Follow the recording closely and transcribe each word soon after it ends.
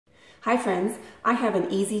Hi friends, I have an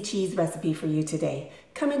easy cheese recipe for you today.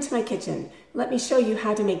 Come into my kitchen. Let me show you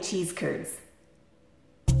how to make cheese curds.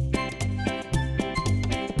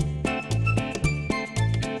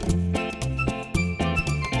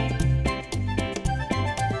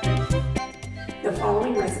 The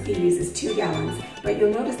following recipe uses 2 gallons, but you'll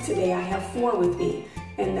notice today I have 4 with me,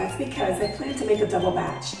 and that's because I plan to make a double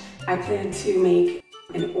batch. I plan to make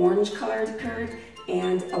an orange colored curd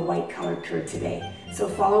and a white colored curd today. So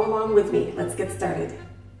follow along with me. Let's get started.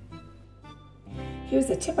 Here's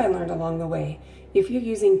a tip I learned along the way. If you're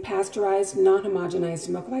using pasteurized, non-homogenized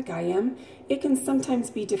milk like I am, it can sometimes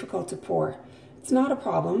be difficult to pour. It's not a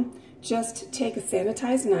problem. Just take a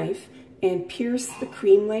sanitized knife and pierce the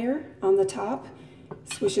cream layer on the top,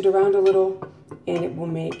 swish it around a little, and it will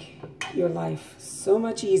make your life so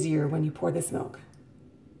much easier when you pour this milk.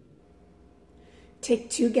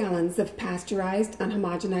 Take 2 gallons of pasteurized,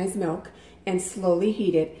 unhomogenized milk and slowly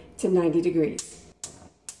heat it to 90 degrees.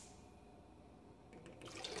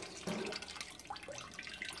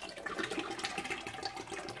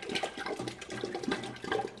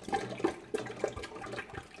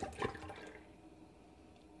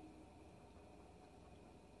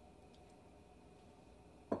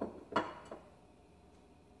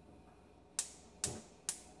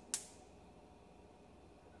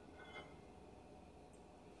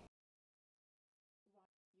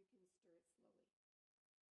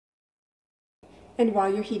 And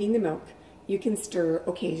while you're heating the milk, you can stir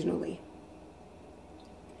occasionally.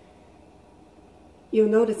 You'll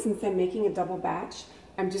notice since I'm making a double batch,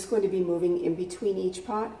 I'm just going to be moving in between each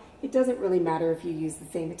pot. It doesn't really matter if you use the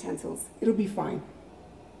same utensils. It'll be fine.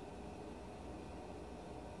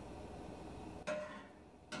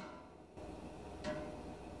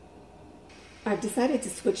 I've decided to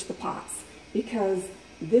switch the pots because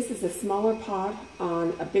this is a smaller pot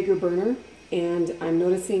on a bigger burner, and I'm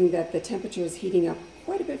noticing that the temperature is heating up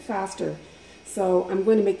quite a bit faster. So I'm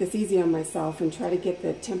going to make this easy on myself and try to get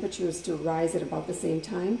the temperatures to rise at about the same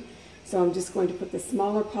time. So I'm just going to put the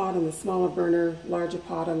smaller pot on the smaller burner, larger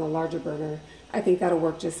pot on the larger burner. I think that'll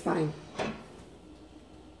work just fine.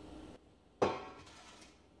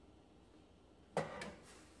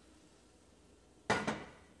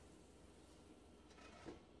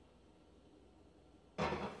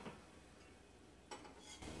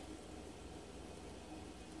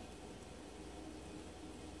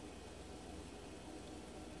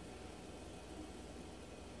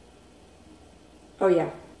 Oh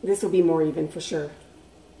yeah, this will be more even for sure.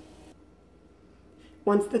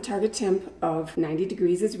 Once the target temp of 90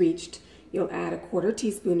 degrees is reached, you'll add a 1/4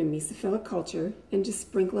 teaspoon of mesophilic culture and just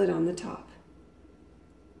sprinkle it on the top.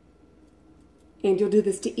 And you'll do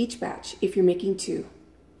this to each batch if you're making 2.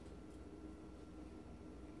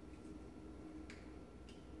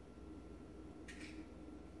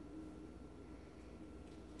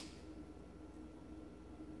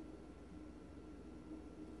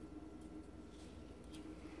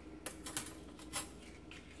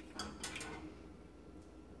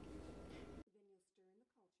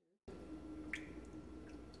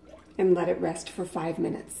 And let it rest for 5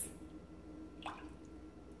 minutes.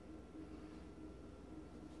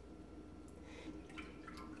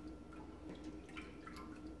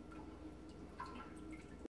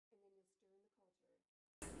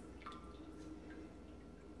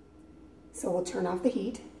 So we'll turn off the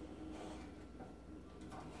heat.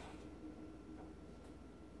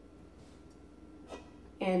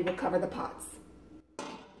 And we'll cover the pots.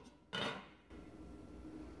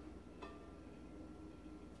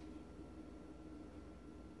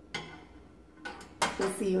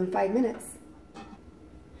 We'll see you in 5 minutes.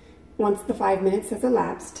 Once the 5 minutes has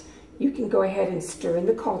elapsed, you can go ahead and stir in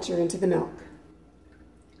the culture into the milk.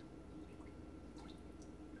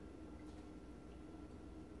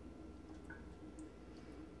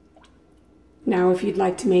 Now, if you'd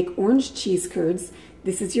like to make orange cheese curds,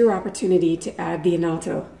 this is your opportunity to add the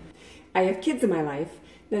annatto. I have kids in my life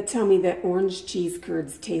that tell me that orange cheese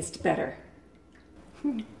curds taste better.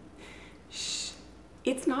 Shh,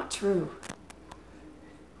 it's not true.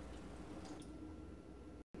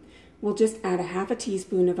 We'll just add a 1/2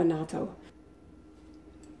 teaspoon of annatto.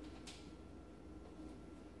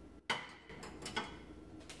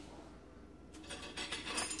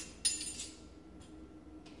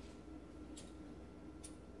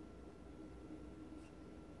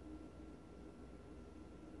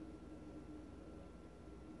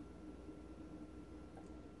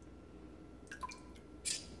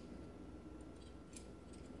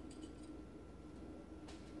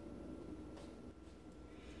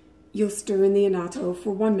 You'll stir in the annatto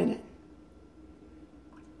for 1 minute.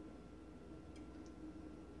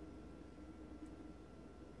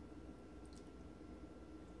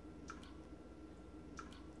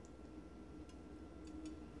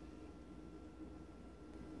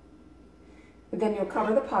 Then you'll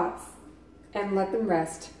cover the pots and let them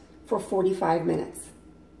rest for 45 minutes.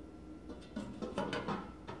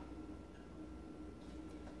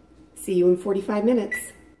 See you in 45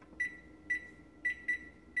 minutes.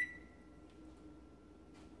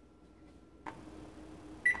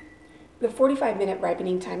 The 45-minute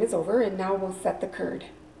ripening time is over, and now we'll set the curd.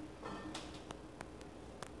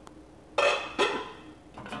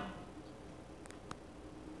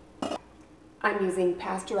 I'm using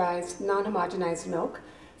pasteurized, non-homogenized milk,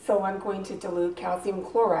 so I'm going to dilute calcium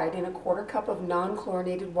chloride in a 1/4 cup of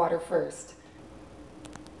non-chlorinated water first.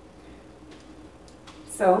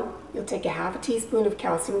 So you'll take a 1/2 teaspoon of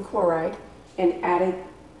calcium chloride and add it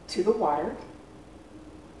to the water.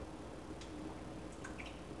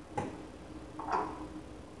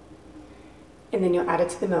 And then you'll add it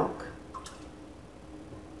to the milk.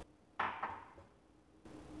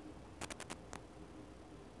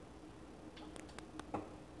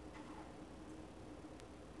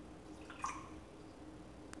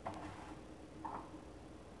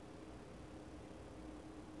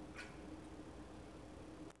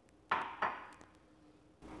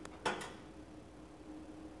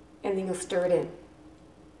 And then you'll stir it in.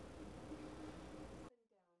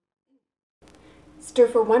 Stir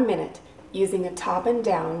for 1 minute using a top and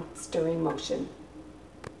down stirring motion.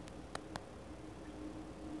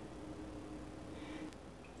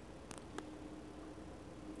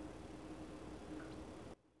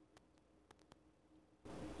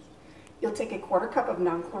 You'll take a 1/4 cup of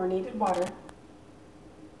non-chlorinated water,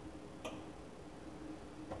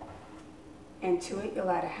 and to it you'll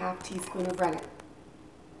add a 1/2 teaspoon of rennet.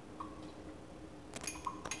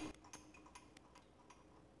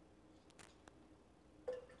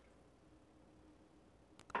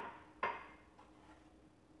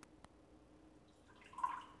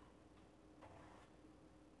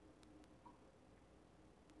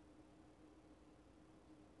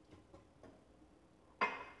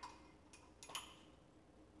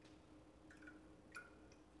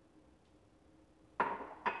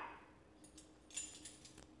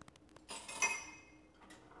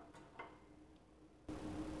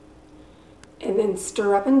 And then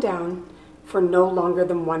stir up and down for no longer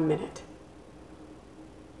than 1 minute.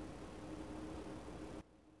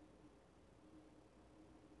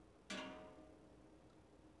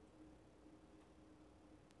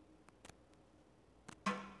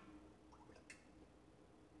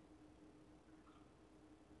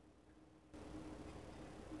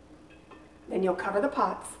 Then you'll cover the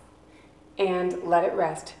pots and let it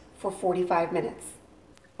rest for 45 minutes.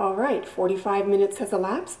 All right, 45 minutes has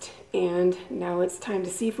elapsed, and now it's time to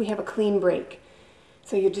see if we have a clean break.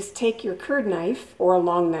 So you just take your curd knife or a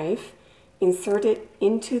long knife, insert it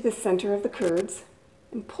into the center of the curds,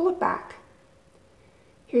 and pull it back.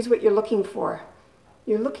 Here's what you're looking for.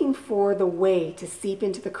 You're looking for the whey to seep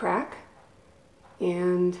into the crack,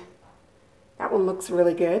 and that one looks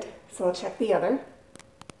really good, so I'll check the other.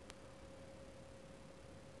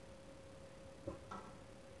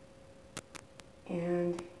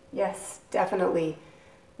 And yes, definitely,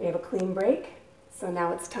 we have a clean break. So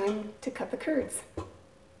now it's time to cut the curds.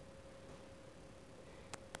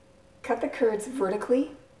 Cut the curds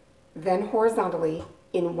vertically, then horizontally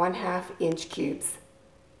in 1/2 inch cubes.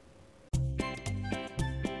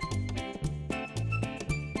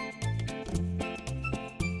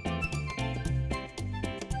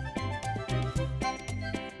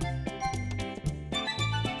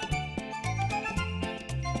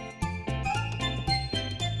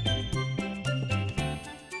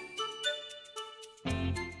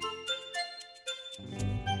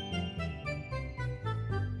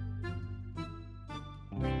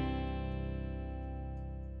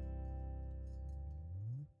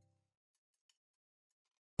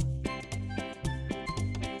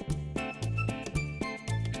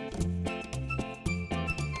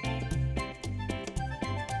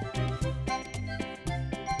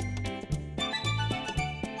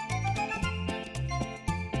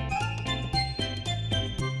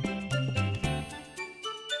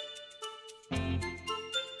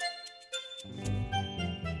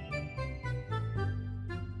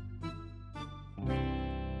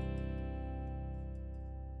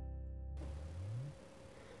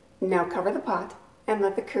 Now cover the pot and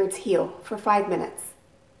let the curds heal for 5 minutes.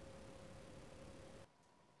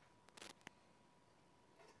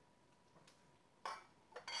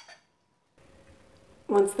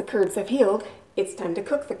 Once the curds have healed, it's time to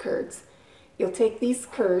cook the curds. You'll take these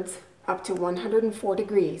curds up to 104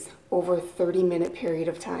 degrees over a 30-minute period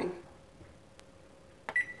of time.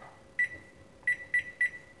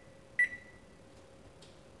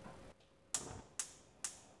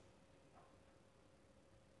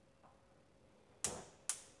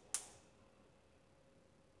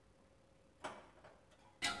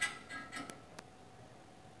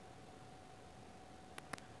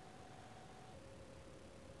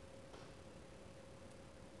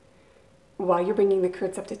 while you're bringing the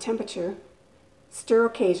curds up to temperature, stir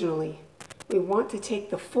occasionally. We want to take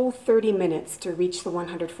the full 30 minutes to reach the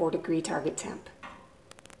 104-degree target temp.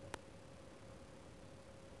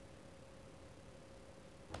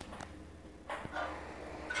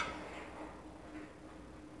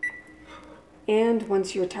 And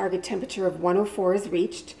once your target temperature of 104 is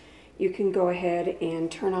reached, you can go ahead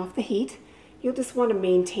and turn off the heat. You'll just want to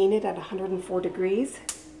maintain it at 104 degrees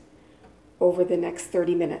over the next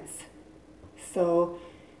 30 minutes. So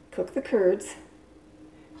cook the curds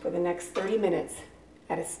for the next 30 minutes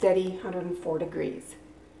at a steady 104 degrees.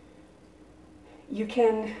 You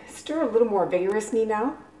can stir a little more vigorously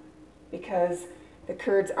now because the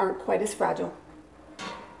curds aren't quite as fragile.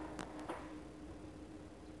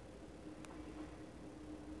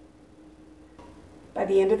 By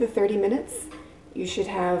the end of the 30 minutes, you should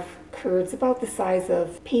have curds about the size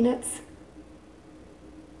of peanuts.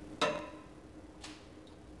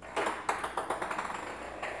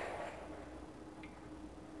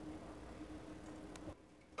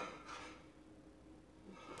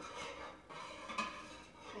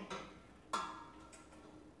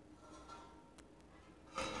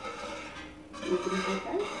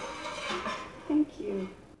 Thank you.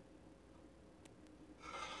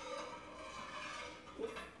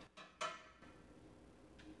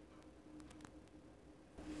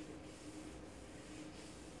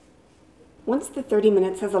 Once the 30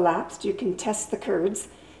 minutes has elapsed, you can test the curds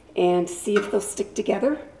and see if they'll stick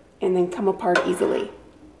together and then come apart easily.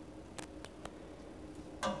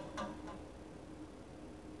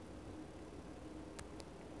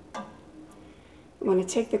 You want to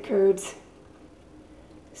take the curds,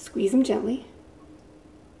 squeeze them gently.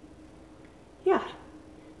 Yeah,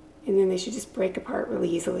 and then they should just break apart really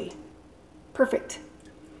easily. Perfect.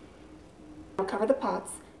 Now cover the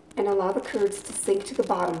pots and allow the curds to sink to the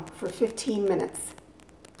bottom for 15 minutes.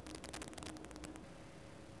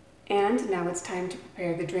 And now it's time to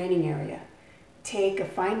prepare the draining area. Take a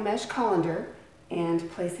fine mesh colander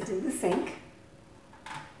and place it in the sink.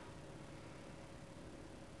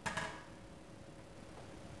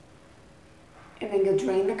 And then you'll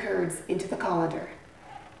drain the curds into the colander.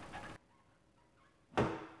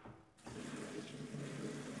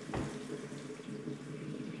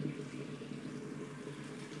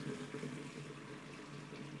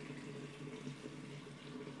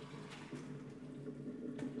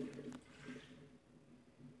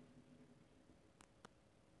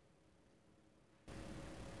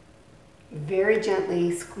 Very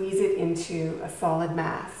gently squeeze it into a solid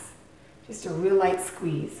mass. Just a real light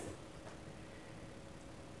squeeze.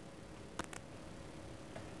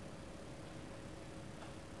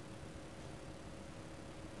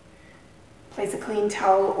 Place a clean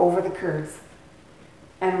towel over the curds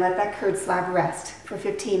and let that curd slab rest for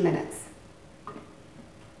 15 minutes.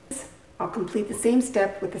 I'll complete the same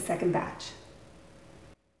step with the second batch.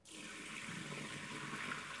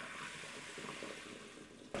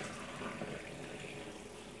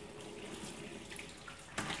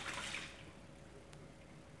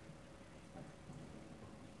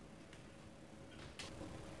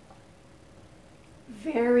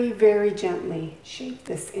 Very, very gently shape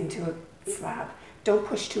this into a slab. Don't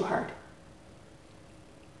push too hard.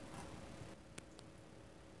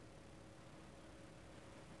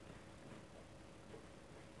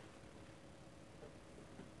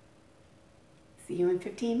 See you in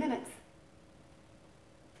 15 minutes.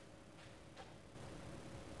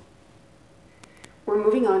 We're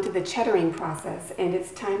moving on to the cheddaring process, and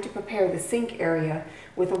it's time to prepare the sink area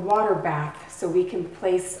with a water bath so we can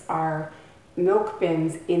place our milk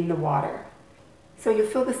bins in the water. So you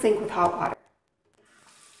fill the sink with hot water.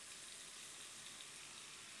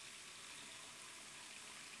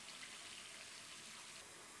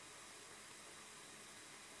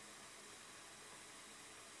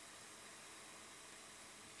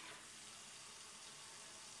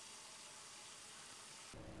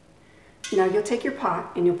 Now you'll take your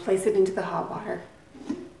pot and you'll place it into the hot water.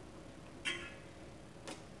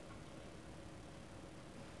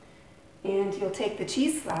 And you'll take the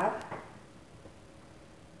cheese slab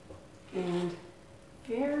and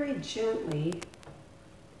very gently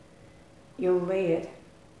you'll lay it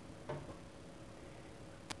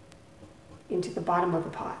into the bottom of the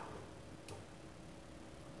pot.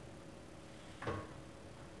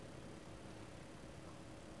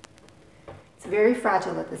 It's very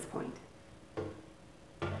fragile at this point.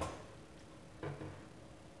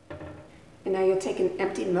 And now you'll take an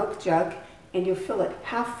empty milk jug and you'll fill it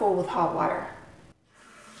half full with hot water.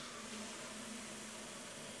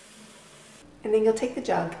 And then you'll take the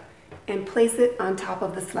jug and place it on top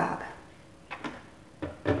of the slab.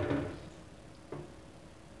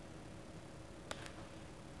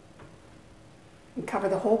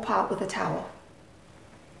 pot with a towel.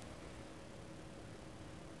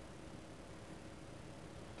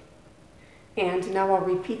 And now I'll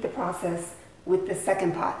repeat the process with the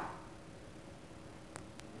second pot.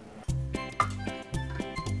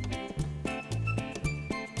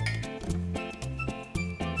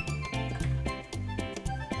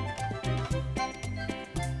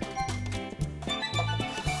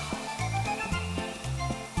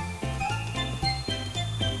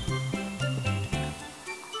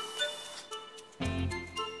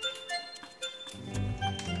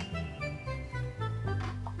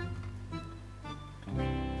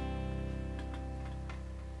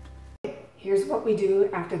 Here's what we do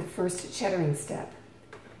after the first cheddaring step.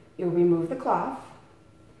 You'll remove the cloth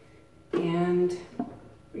and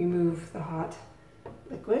remove the hot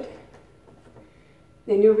liquid.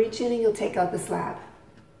 Then you'll reach in and you'll take out the slab.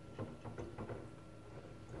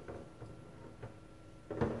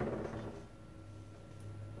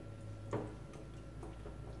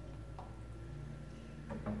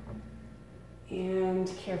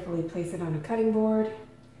 And carefully place it on a cutting board.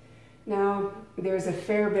 Now, there's a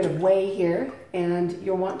fair bit of whey here, and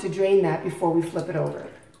you'll want to drain that before we flip it over.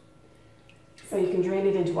 So you can drain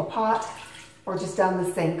it into a pot or just down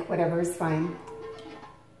the sink, whatever is fine.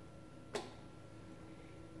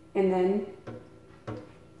 And then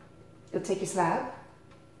you'll take your slab,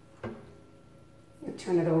 you'll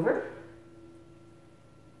turn it over,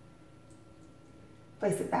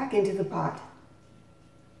 place it back into the pot.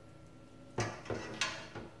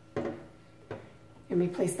 And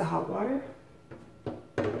replace the hot water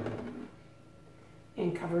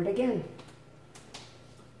and cover it again.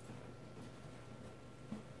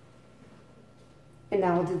 And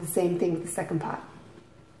now we'll do the same thing with the second pot.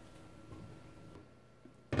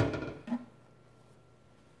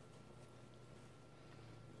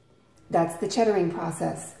 That's the cheddaring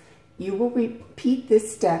process. You will repeat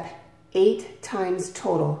this step 8 times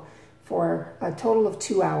total for a total of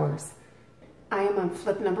 2 hours. I am on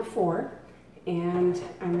flip number 4. And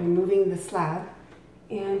I'm removing the slab,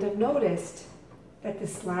 and I've noticed that the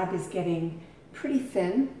slab is getting pretty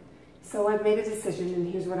thin, so I've made a decision,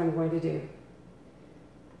 and here's what I'm going to do.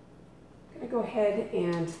 I'm going to go ahead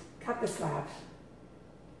and cut the slab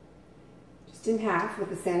just in half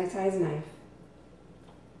with a sanitized knife.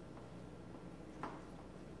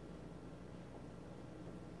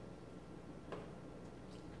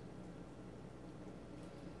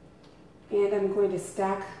 And I'm going to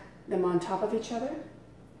stack them on top of each other,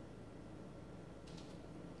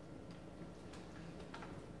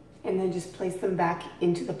 and then just place them back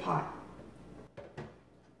into the pot.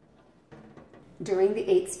 During the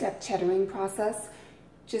 8-step cheddaring process,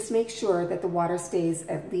 just make sure that the water stays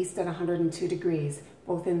at least at 102 degrees,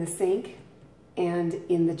 both in the sink and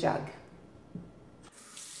in the jug.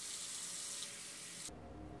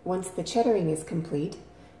 Once the cheddaring is complete,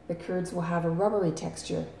 the curds will have a rubbery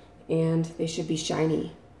texture and they should be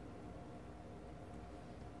shiny.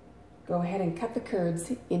 Go ahead and cut the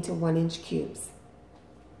curds into 1-inch cubes.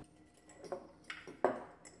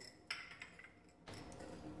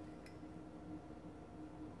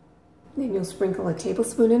 Then you'll sprinkle a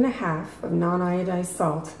tablespoon and a half of non-iodized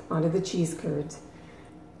salt onto the cheese curds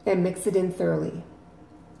and mix it in thoroughly.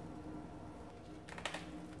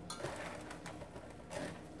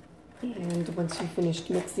 And once you've finished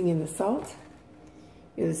mixing in the salt,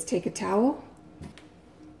 you just take a towel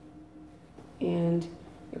and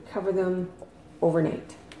you'll cover them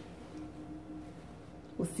overnight.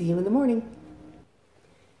 We'll see you in the morning.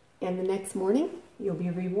 And the next morning, you'll be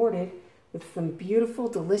rewarded with some beautiful,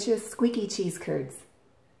 delicious, squeaky cheese curds.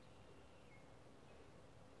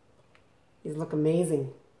 These look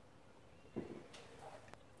amazing.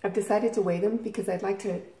 I've decided to weigh them because I'd like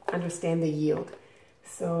to understand the yield.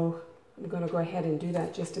 So I'm going to go ahead and do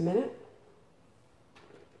that just a minute.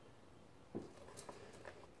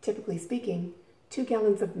 Typically speaking, 2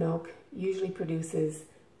 gallons of milk usually produces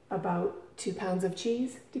about 2 pounds of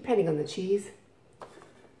cheese, depending on the cheese.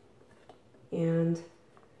 And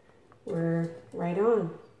we're right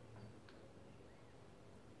on.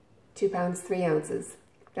 2 pounds, 3 ounces.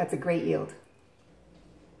 That's a great yield.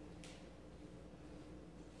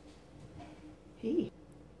 Hey,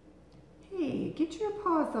 get your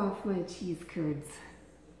paws off my cheese curds.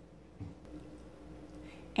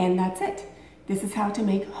 And that's it. This is how to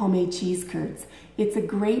make homemade cheese curds. It's a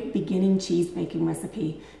great beginning cheese making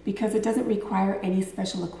recipe because it doesn't require any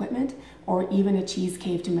special equipment or even a cheese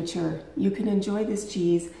cave to mature. You can enjoy this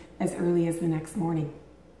cheese as early as the next morning.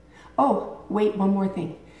 Oh, wait, one more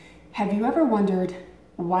thing. Have you ever wondered,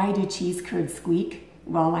 why do cheese curds squeak?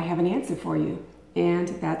 Well, I have an answer for you, and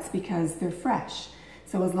that's because they're fresh.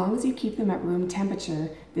 So as long as you keep them at room temperature,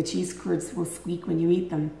 the cheese curds will squeak when you eat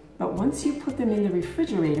them. But once you put them in the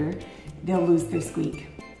refrigerator, they'll lose their squeak.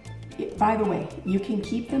 By the way, you can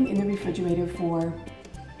keep them in the refrigerator for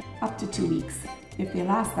up to 2 weeks. If they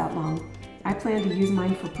last that long, I plan to use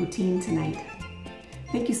mine for poutine tonight.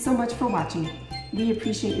 Thank you so much for watching. We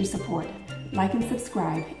appreciate your support. Like and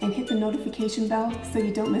subscribe and hit the notification bell so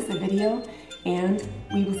you don't miss a video, and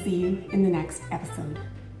we will see you in the next episode.